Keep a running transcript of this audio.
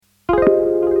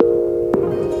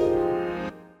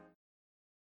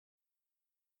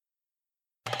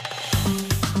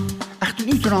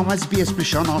تنام SBS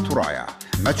بشان ترايا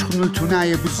ما تخنوا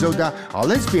التناية بالزودة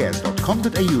على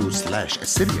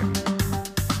sbs.com.au/Assyrian.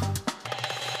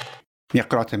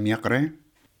 يقرأ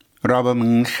رابا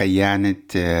من خيانة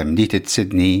مدينة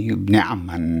سيدني بن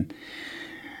عمان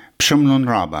بشملون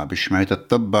رابا بشمعة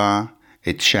الطبة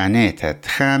اتشانيتا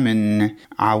خامن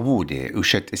عودة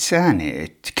وشت إسانة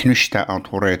كنشتا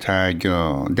أطوريتا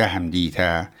جو دهم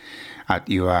ديتا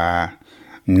أتيوا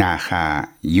ناخا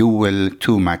يول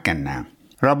توما كنا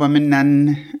رابا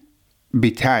منن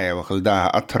بتايا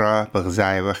وخلداها أطرا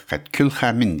بغزاي وقت كل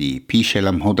خامندي بيشة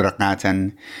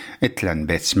لمهدرقاتا اتلن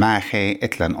بسماخي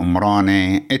اتلن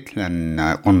أمراني اتلن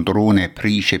قندروني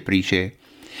بريشة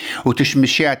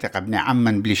وتشمشياتي قبن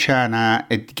عمن بلشانا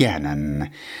اتجانا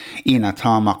إينا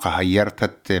طامق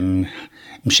هيرتت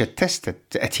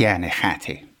مشتستت أتياني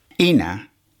خاتي إينا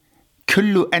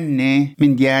كل أني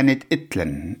من ديانة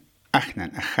اتلن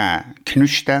أخنا أخا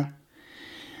كنشتا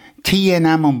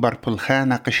تينا من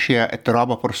بربلخانة قشيا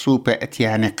اترابا برسوبة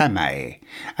اتياني قمعي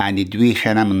يعني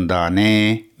دويخنا من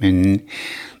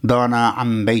دانا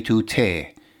عم بيتو تي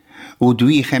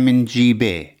ودويخة من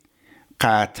جيبي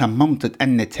قا تممت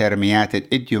أن ترميات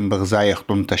الإديوم بغزايخ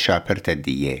تشابرت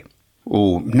الدية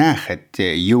ومناخد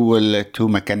يول تو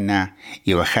مكنا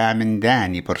يوخا من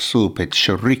داني برسوبة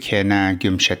شركنا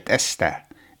جمشت أستا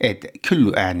اد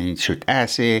كل آني شت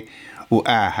آسي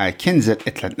وآها كنزت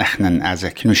اتلن أخنن آزا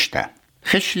كنشتا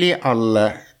خشلي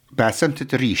على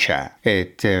باسمت ريشة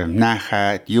ات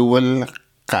مناخد يول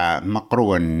قا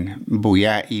مقرون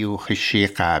بويائي وخشي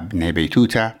قا بني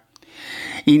بيتوتا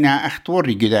إنا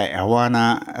أختوري قدا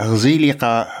أوانا غزيلي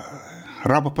قا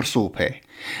رابا برسوبة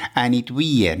أني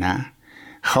دوينا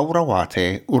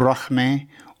خورواتي ورخمة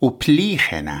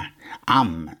وبليخنا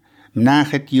عم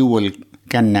مناخد يول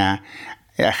كنا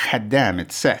خدامة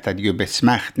ساعتا ديو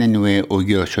بسماخت ننوي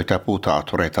ويو شو تابوتا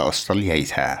أطوريتا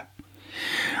أصطليتها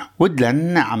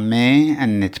ودلن عمي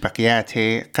أن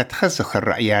تبقياتي قد خزخ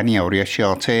الرعيانية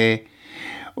ورياشياتي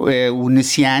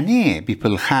ونسياني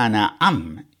ببلخانة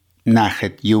عم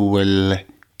ناخد يول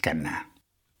كنا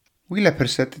ويلا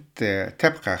برستت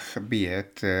تبقى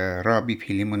خبيت رابي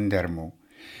بيليمون درمو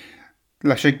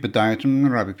لا شك بداية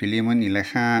من رابي بيليمون إلى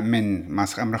خا من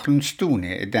ماسخ أمرخلون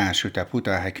ستوني داشو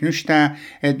تابوتا هكنوشتا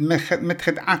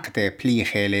متخد عقدة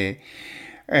بليخيلي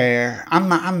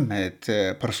عمت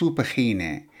برسوبة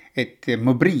خينة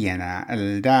مبرينا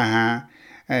الداها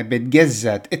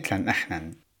بتجزت اتلن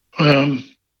أخنن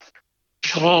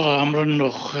شرارة أمر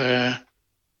النخ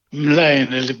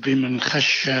ملاين اللي بي من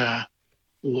خشة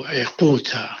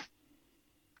وعقوتها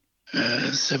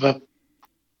سبب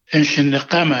إنش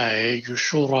النقامة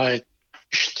جشورة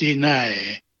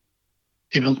اشتيناي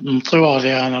ابن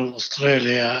طوالي أنا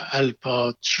الأستراليا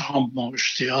ألبا تشامبو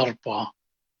اشتي أربا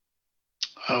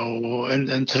أو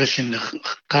انترش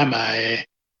النقامة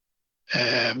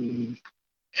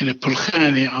إن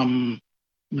بلخاني عم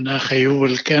من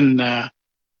أخيول كنا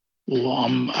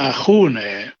وعم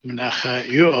أخونا من أخا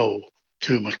يو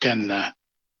تو مكنا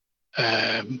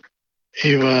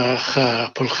إيوا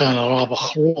خا بلخانة رابا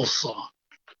خلوصة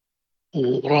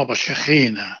ورابا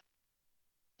شخينة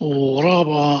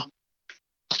ورابا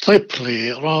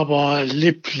طيبلي رابا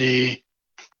لبلي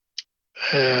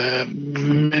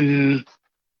من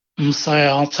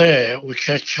مصياتي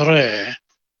وشاشري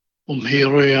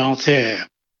ومهيروياتي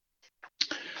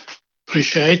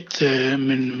رشعت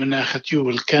من أخذيو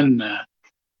الكنة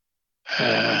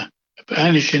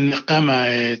بأنيش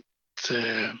النقامة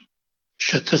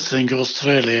شتسلنج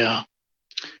أستراليا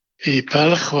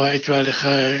يبالخوا يتوالخ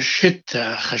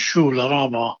شتى خشول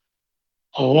رابا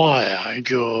الله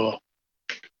جو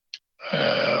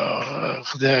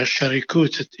خدا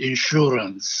شركوت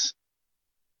إنشورنس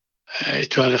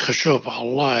يتوالخ شوب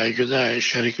الله جدا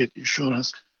شركة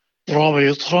إنشورنس رابا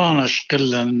يطرانش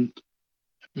قلا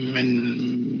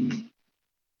من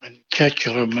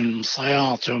ككر من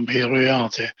مصياته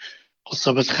ومهيروياته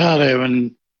قصة بتخاري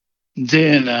من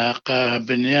دينا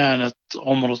بنيانة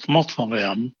عمرة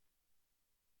مطمريم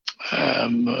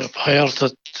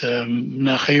بحيرتت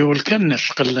من خيول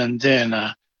كنش قلن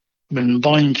دينا من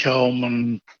بانكا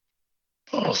ومن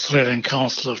Australian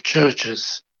Council of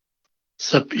Churches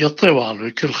سب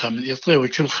يطيوالو كل خم يطيو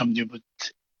كل خم يبد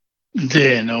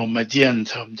دينا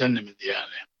ومدينتها ومدن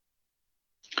مديانة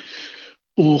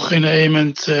وخنا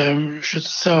ايمنت شو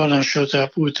تساولا شو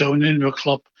تابوتا وننوي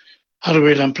كلب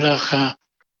هروي لمبلاخا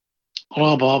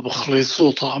رابا بخلي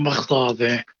صوتا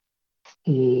مخضاضي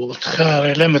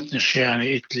وتخاري لمتنش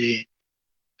يعني اتلي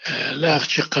لا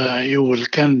أخشقا يول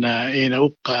كنا إينا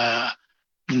أبقى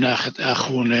ناخد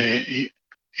أخونا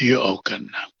يؤو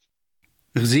كنا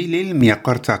غزيلي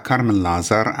ميقرتا كارمن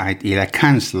لازر عيد إلى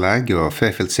كانسلا جو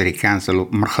فيفل سيري كانسل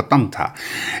مرخطمتا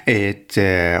ات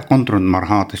قندرن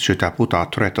مرهات الشتابوتا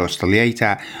تريتو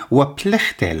استليتا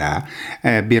وبلختلا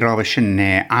براوشن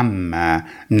عم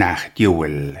ناخد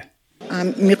يول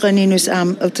ميقانينوس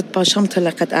تتباشمت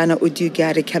لقد أنا أديو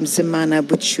جاري كم زمانة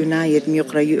بتشوناير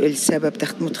ميقرأ يقول سبب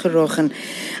تخت متخروخن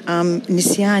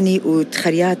نسياني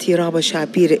وتخرياتي رابا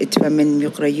شابير اتفا من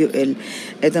ميقرأ يقول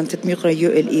إذا تت ميقرأ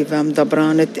يقول إيفا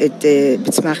مدبرانت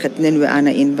بتسماخت ننوي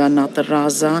أنا إن بناط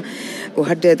الرازة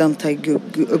وهدا إذا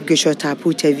أبقشو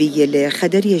تابوتا فيا اللي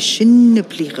خدري شن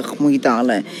بليغ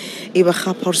خميدالة إيبا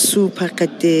خابر سوبا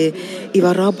قد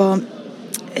إيبا رابا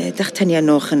تختنيا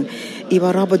نوخن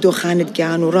إيبا رابا دوخانت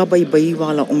جان ورابا يبيي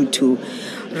على أمتو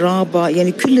رابا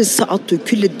يعني كل سقطو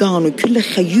كل دانو كل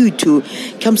خيوتو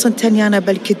كم سنتين أنا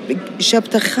بلكت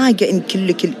شابت خاجة إن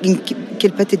كل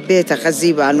بتت بيتا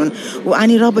خزيبانون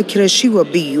وأني رابا كراشيوا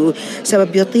بيو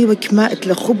سبب يطيبك ما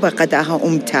اتلخبا قداها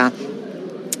أمتا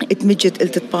اتمجت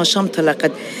قلت تباشمت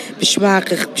لقد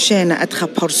بشواقخ بشينا أدخى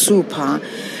برسوبها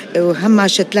وهم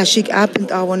شتلاشيك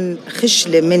أبنت أون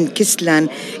خشلة من كسلان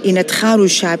إن تخارو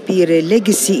شابير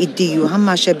ليجسي إديو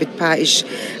هم شبت بايش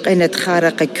قينة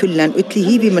خارقة كلن قلتلي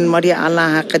هيبي من مريا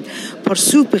الله قد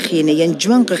برسوب خينة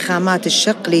ينجوانق خامات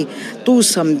الشقلي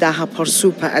توصم داها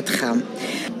برسوبها أدخام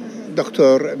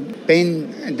دكتور بين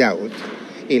داود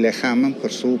إلى خامم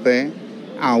برسوبة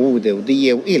عودة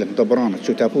ودية وإلى مدبرانة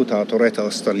شو تابوتا طوريتا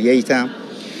أستراليتا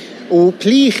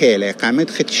وبليخيلة قامت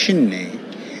ختشنة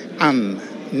عم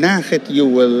ناخد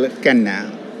يول كنا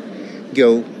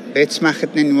جو بيت سماخت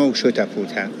ننمو شو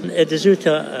تابوتا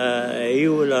ادزوتا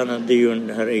يول أنا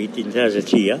ديون هريت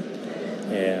انتازتية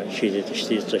شيدة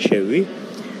تشتيت تشوي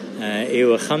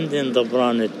ايوه خمدن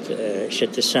دبرانة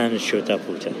شتسان شو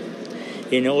تابوتا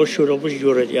يعني أول شو لو بش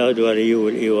جورت يادو على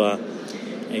يول ايوه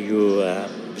يو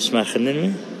بسماخ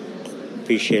ننمي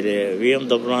بيشيل ويم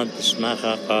دبرانة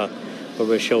بسماخها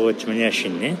قبل شوة 8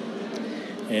 شنة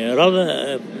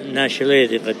رابع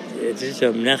ناشليتي قد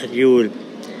تزيد مناخد يول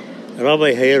رابع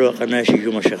هيرو قناشي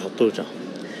جمش خطوطة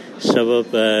سبب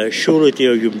شولتي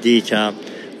وجمديتها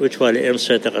وتوالي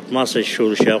امسات قد ماصل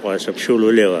شول شاقوا سب شولو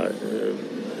لوا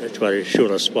توالي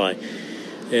شول سباي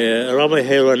رابع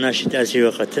هيرو ناشي تأسي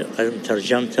وقد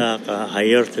ترجمتها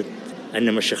هيرت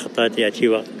أن مش خطاتي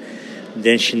أتيوا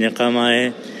دنش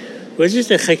نقامة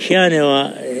وزيت خكيانة و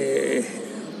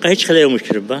قيتش خليه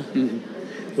مشربة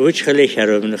وش خليه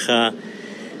شرب من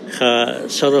خا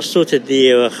صرصوت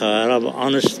الدية وخا راب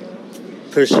honest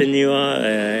person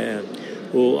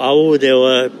وعودة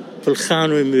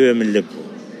وبالخان ومية من لبه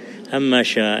أما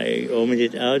شاء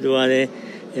ومدت أودوالي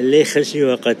اللي خسي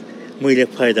وقد ميلة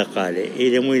فايدة قالي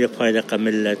إذا ميلة فايدة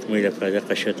قملت ميلة فايدة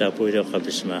قشتابوده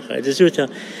وقبسماخ إذا زوتا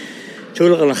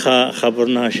تولغن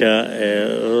خبرناشا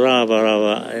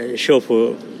رابا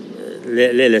شوفوا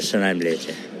ليلة السنة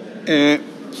مليته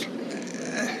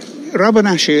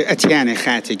رابنا شيء أتياني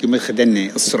خاتك ومخدني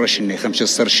الصرشني 5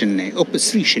 صرشني أو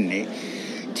بسريشني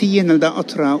تيجينا دا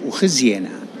أطرا وخزينا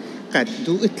قد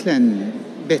دو إتلن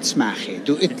بيت سماخي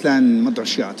دو إتلن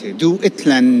مدرشياتي دو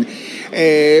إتلن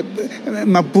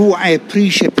مبوعة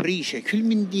بريشة كل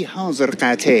من دي حاضر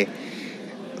قاتي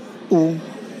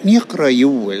ونقرأ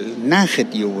يول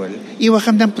ناخد يول إيوه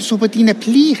خمدان برسوبتينا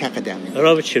بليخة قدامي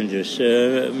رابط شمدوس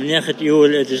من ياخد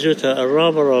يول أدزوتها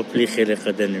الرابط بليخة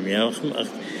لقدامي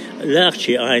لا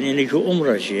أختي أنا جو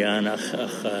أمرجي أنا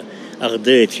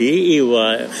أخديتي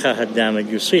وخاهد دامج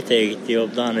يصيت أيتي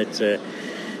وبضانت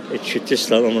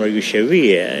تشتسل الأمر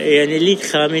يشويه يعني اللي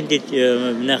خامن دي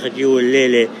بناخد يو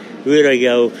الليلة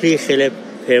ويرجع وبلي خلب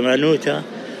فيمانوتا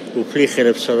وبلي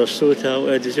خلب سرسوتا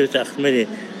وأدزوتا أخمني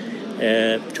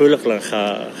بتولق لن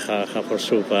خا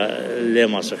فرسوبة ليه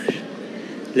ما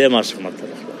صخ مطلق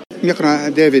يقرأ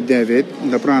ديفيد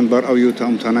نبران بار أو يوتا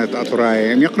أمتانات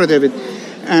أطراي يقرأ ديفيد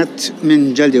أت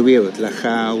من جلد ويوت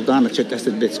لخا ودانا شت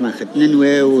أستد بيت سماخت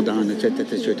ننوي ودانا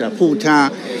شت شتا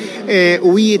فوتا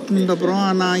ويت من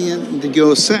دبرانا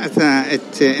دجو ساعة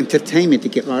انترتينمنت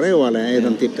كي قارئ ولا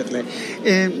أيضا تبتقله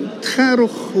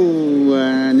تخارخ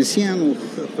ونسيان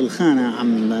في الخانة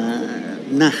عم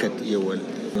ناخد يول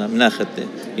ناخد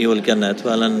يول كنا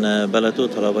فعلا بلدو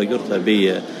ترى بجرت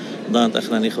بي ضانت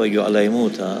أخنا إخوة على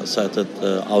يموتا ساعة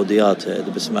عوديات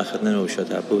بسماخت ننوي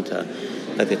شتا فوتا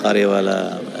التي قارئ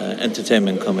ولا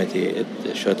entertainment committee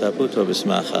شتابوتو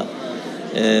بسماخة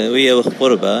ويا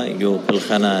وخبربة يو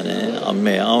بالخنانة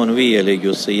أمي أون ويا اللي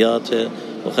يو صيات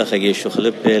وخخ يشو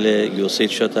خلب بيله يو صيت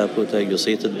شتابوتا يو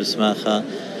صيت بسماخة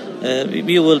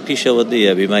بيول بيشة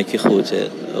ودية بما كيخوته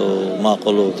وما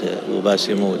قلوته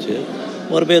وباسموته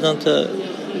وربيد أنت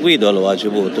ويدو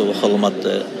الواجبوته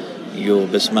وخلمت يو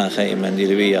بسماخة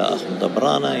يمنديلوية أخ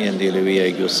دبرانا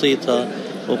ينديلوية يو صيتا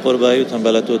وقربايو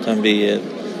تنبلتو تنبي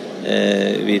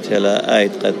بيتلا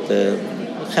آيت قد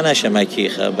خناشة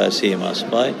ماكيخة باسيما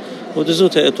سباي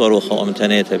ودزوتا اتوروخة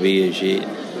امتنيتا بيجي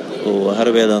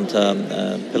وهربيدا انت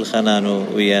بالخنانو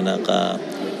ويانا قا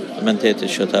منتيت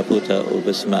الشتابوتا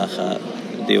وبسماخة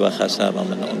ديوا خسامة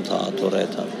من امتا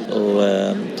اطوريتا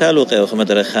وتالوقي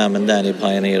وخمدرخا من داني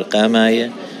باينير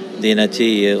قاماية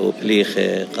دينتي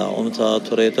وبليخي قا امتا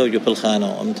اطوريتا وجو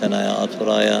بالخانو امتنا يا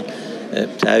اطورايا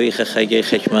بتاريخ خيجي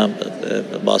خشمة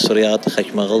باصريات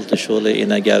خشمة غلط شولي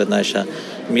إنا جارد ناشا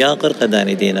مياقر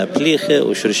قداني دينا بليخة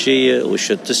وشرشية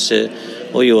وشتسة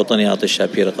ويوطنيات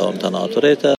الشابير قوم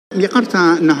تناطريتا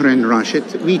يقرتا نهر راشد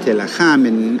ويتلا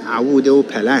خامن عودة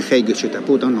وبلاخة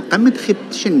جشتابودا قمت خد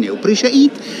شنة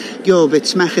وبريشايت جو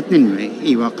بتسماخت ننوي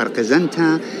إيوا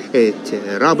قرقزنتا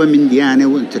رابا من ديانة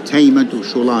وانترتيمنت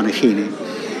وشولان خينة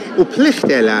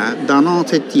وبلختلا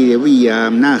دانات التيوية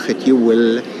مناخت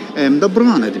يول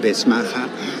مدبرانة بسماخة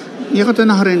يقرتا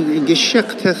نهر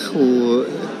جشقتخ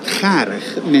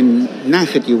وخارخ من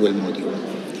ناخت يول موديو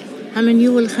همن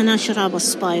يول خناش رابا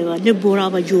سبايوا نبو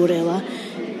رابا جوريوا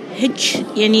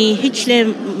هج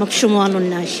لي مكشموالو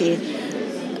الناشي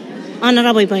أنا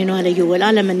رابا يبينوا على يول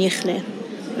على من يخلي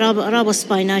رابا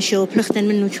سباي ناشي وبلختن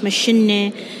منه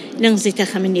كمشنة لنغزي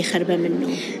تخا مني خربة منه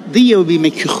ضيو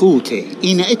بمكخوته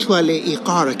إنا اتوالي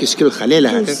إيقارك اسكل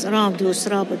خليلها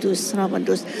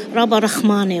رابا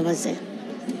رخمانة وزي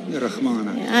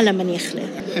رخمانة على من يخلي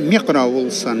ميقرا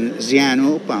ولصن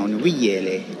زيانو باون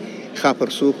ويالي خابر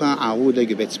سوقا عودة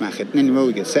بتسماخت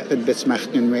ننوي وسقط بتسماخت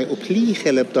ننوي وبليخ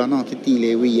لبدانات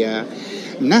التيلوية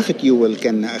ناخت يول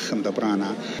كان أخم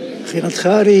دبرانا خينات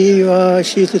خاري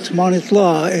وشيت تماني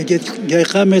طلع جاي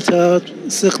قامتها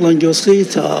سقلن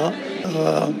جوصيتا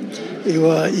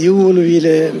يول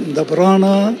ويلي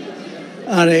دبرانا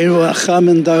أنا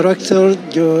خامن دايركتور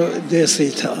جو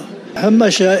ديسيتا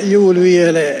همشا يول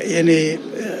ويلي يعني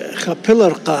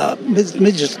خبيلر قا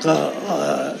مجد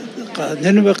قا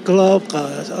ننوي كلاب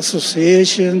قا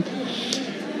أسوسيشن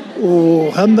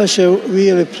وهمشا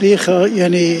ويلي بليخا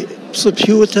يعني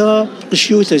بصبيوتا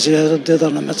قشيوتا جهاز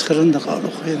دادانا متخرن قالوا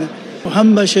خينا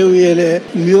وهم شوية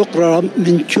ميقرا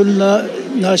من كل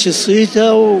ناشي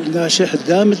صيتا وناشي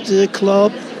هدامة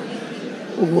كلاب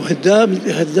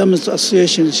وهدامة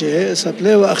أسوسيشن شيء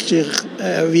سبلي وأختي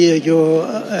ويا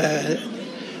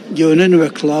جو ننوي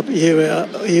كلاب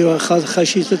إيوا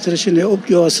خشيتا ترشني أوب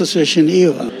جو أسوسيشن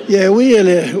إيوا يا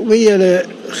ويا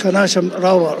خناشم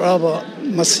رابا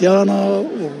مصيانة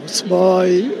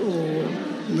وصباي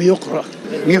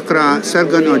ميقرا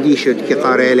سرغن أوديشت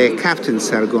كقاريلي كابتن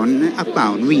سرغن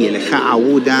أباون ويلي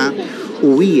خاعودة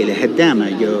ويلي هدامة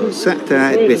جو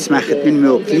سأتا بسماخت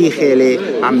ننمو بليخيلي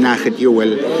عم ناخد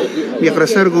يول ميقرا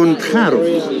سرغن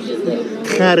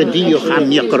تخار ديوخ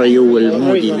عم يقرا يول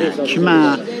مودينا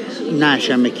كما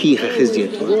ناشا مكيخة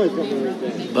خزيتو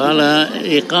بالا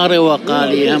إقاري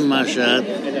وقالي هم شاد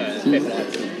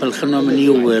بالخدمة من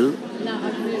يول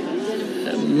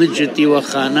مجتي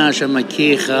وخاناشة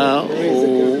مكيخة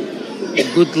و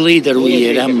good leader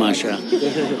ويا هماشا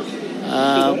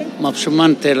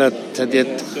مبسومان تلت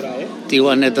تديت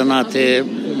تيواني دناتي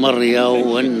مريا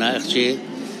وانا اختي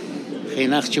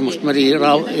خينا اختي مختمري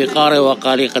إقاري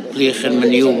وقالي قد بليخن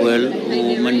من يوبل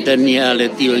ومن دنيا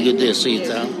التي وجد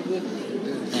صيتا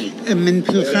من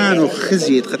بلخان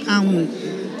وخزيت قد عاون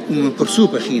ومن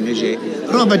برسوبة خينا جي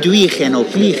رابا دويخينا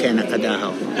وبليخينا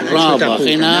قداها رابا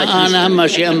خينا أنا هم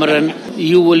شيء أمرا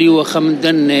يولي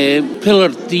وخمدن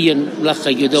بيلر دين لخا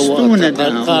يدوا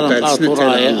قارن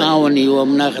قاطرايا آوني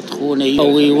ومناخد خوني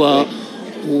أوي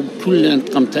وكل أنت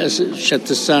قمت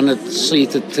شتسانة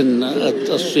صيتة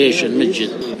الأسوسيشن مجد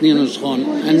اثنين صخون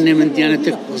أني من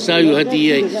ديانتك زايو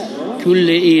هدية كل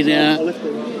إينا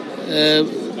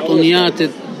طنيات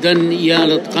دن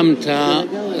يالت قمتها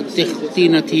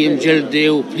تختينتي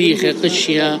مجلدة وبليخة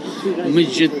قشية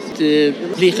مجد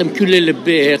بليخة كل اللي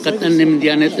بيه قد أني من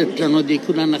ديانة اتلانو دي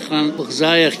كلنا نخران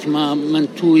بغزايخ ما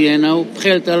منتوينا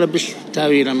وبخيلت على بش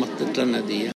تاويرا مقتلنا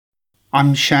دي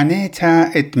عم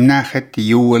شانيتا اتمناخت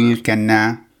يول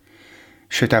كنا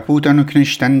شتابوتا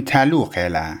نكنشتن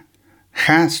تالوقيلا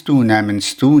خاستونا من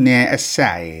ستونة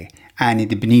الساعي آني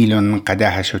دبنيلون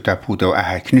قداها شتابوتا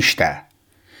وآها كنشتا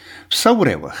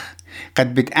بصورة وخ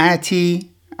قد بتآتي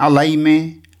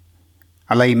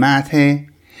عليماته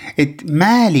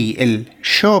مالي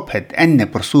الشوبت أن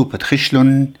برسوبة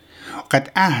خشلن وقد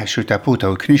آها شتابوتا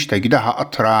وكنشتا قداها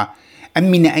أطرا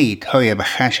أمين أيد هوية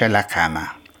بخاشة لقامة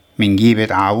من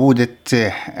جيبت عودة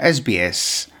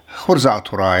SBS خرزة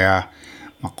أطرايا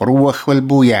مقروخ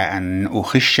والبوياء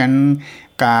وخشن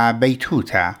قا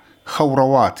بيتوتا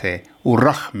خورواته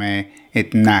ورخمة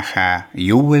اتناخا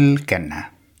يول كنا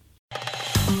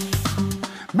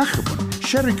مخبون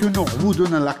شاركونا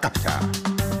عبودنا لقبتا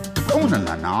تابعونا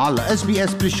لنا على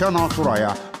SBS بالشانات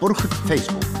ورايا برخة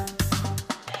فيسبوك